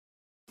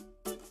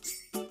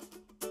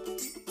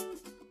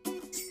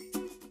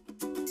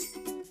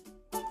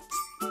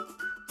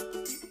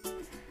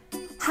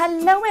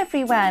Hello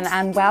everyone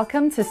and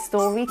welcome to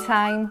Story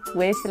Time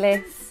with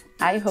Liz.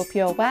 I hope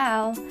you're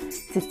well.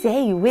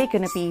 Today we're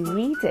going to be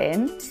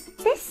reading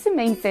this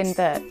amazing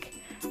book,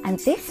 and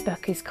this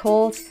book is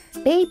called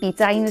Baby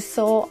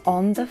Dinosaur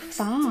on the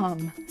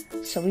Farm.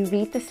 Shall we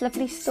read this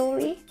lovely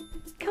story?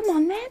 Come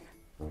on then.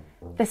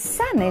 The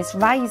sun is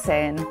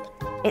rising.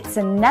 It's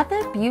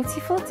another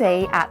beautiful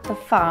day at the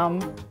farm.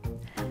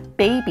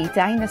 Baby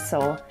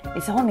Dinosaur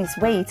is on his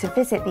way to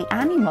visit the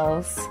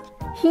animals.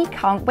 He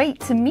can't wait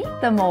to meet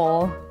them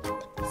all.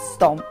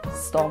 Stomp,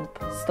 stomp,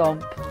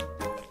 stomp.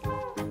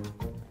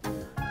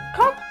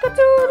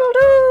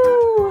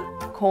 Cock-a-doodle-doo,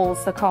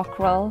 calls the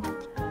cockerel,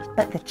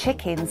 but the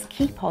chickens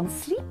keep on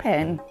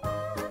sleeping.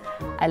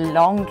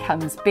 Along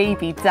comes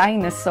Baby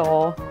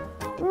Dinosaur.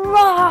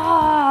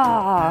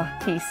 Roar,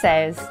 he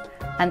says,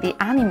 and the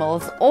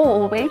animals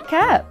all wake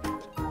up.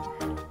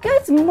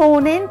 Good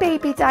morning,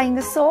 Baby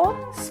Dinosaur,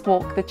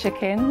 squawk the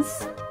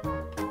chickens.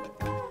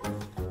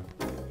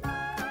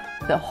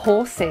 The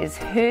horses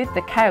herd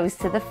the cows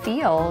to the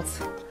field.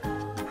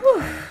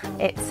 Whew,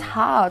 it's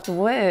hard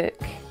work.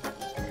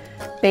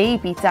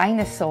 Baby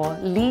Dinosaur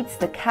leads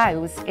the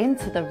cows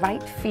into the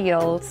right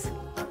field.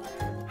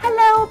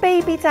 Hello,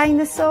 Baby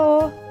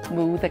Dinosaur,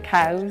 moo the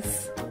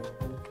cows.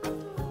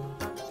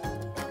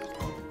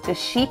 The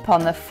sheep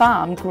on the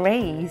farm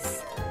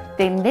graze.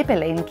 Their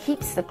nibbling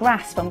keeps the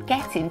grass from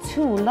getting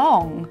too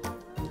long.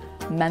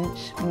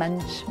 Munch,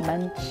 munch,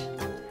 munch.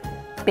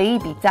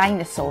 Baby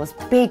Dinosaur's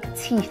big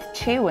teeth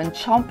chew and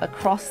chomp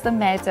across the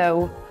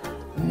meadow.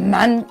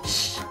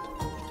 Munch!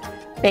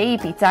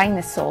 Baby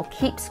Dinosaur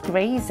keeps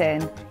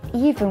grazing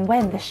even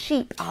when the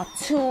sheep are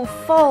too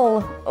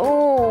full.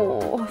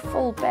 Oh,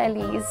 full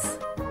bellies.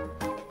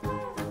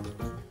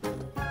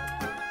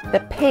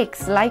 The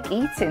pigs like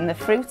eating the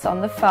fruit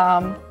on the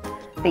farm.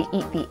 They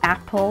eat the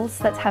apples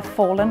that have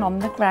fallen on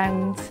the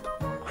ground.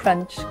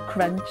 Crunch,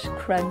 crunch,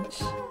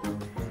 crunch.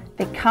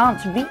 They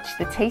can't reach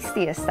the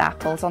tastiest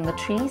apples on the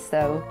trees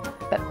though,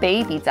 but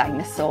Baby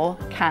Dinosaur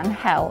can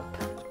help.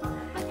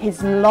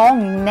 His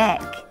long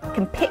neck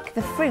can pick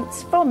the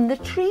fruits from the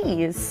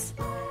trees.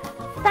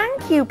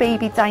 Thank you,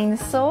 Baby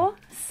Dinosaur,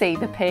 say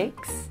the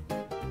pigs.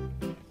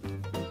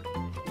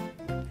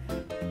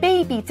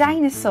 Baby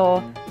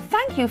Dinosaur,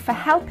 thank you for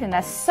helping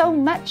us so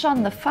much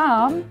on the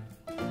farm.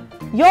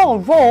 Your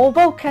roar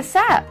woke us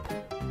up.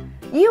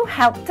 You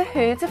helped a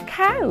herd of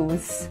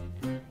cows.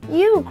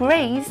 You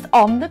grazed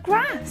on the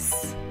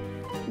grass.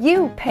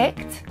 You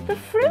picked the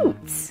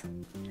fruit.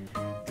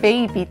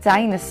 Baby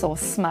Dinosaur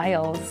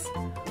smiles.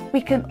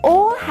 We can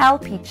all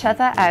help each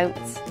other out.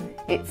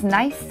 It's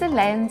nice to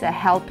lend a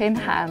helping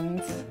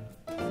hand.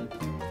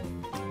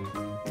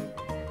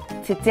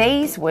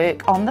 Today's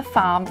work on the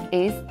farm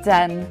is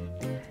done.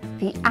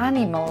 The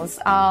animals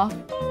are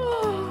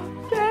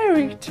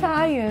very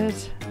tired.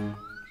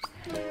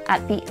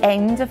 At the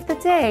end of the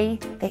day,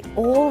 they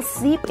all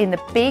sleep in the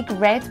big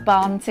red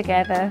barn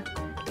together.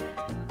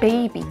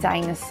 Baby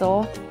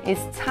Dinosaur is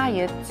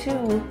tired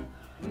too.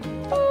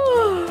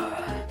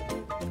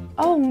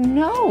 Oh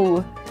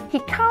no, he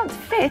can't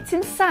fit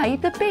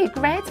inside the big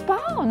red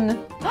barn.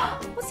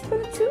 What's he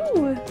going to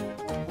do?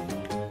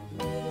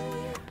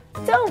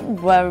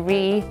 Don't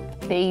worry,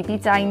 Baby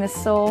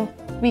Dinosaur.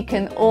 We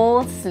can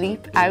all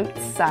sleep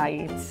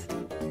outside.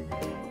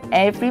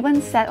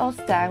 Everyone settles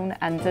down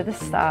under the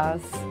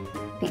stars.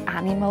 The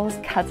animals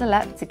cuddle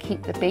up to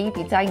keep the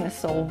Baby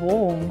Dinosaur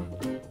warm.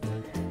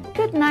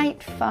 Good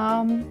night,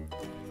 farm.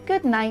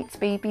 Good night,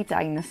 Baby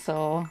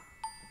Dinosaur.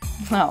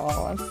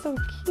 Oh, that's so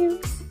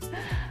cute.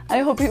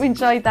 I hope you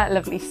enjoyed that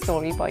lovely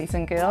story, boys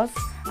and girls.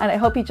 And I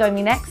hope you join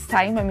me next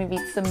time when we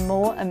read some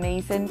more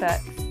amazing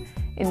books.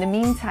 In the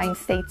meantime,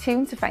 stay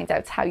tuned to find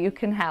out how you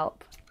can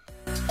help.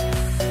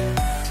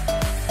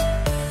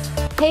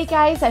 Hey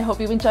guys, I hope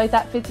you enjoyed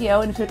that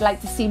video, and if you'd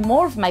like to see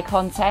more of my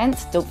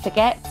content, don't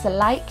forget to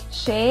like,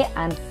 share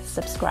and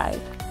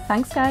subscribe.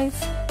 Thanks guys.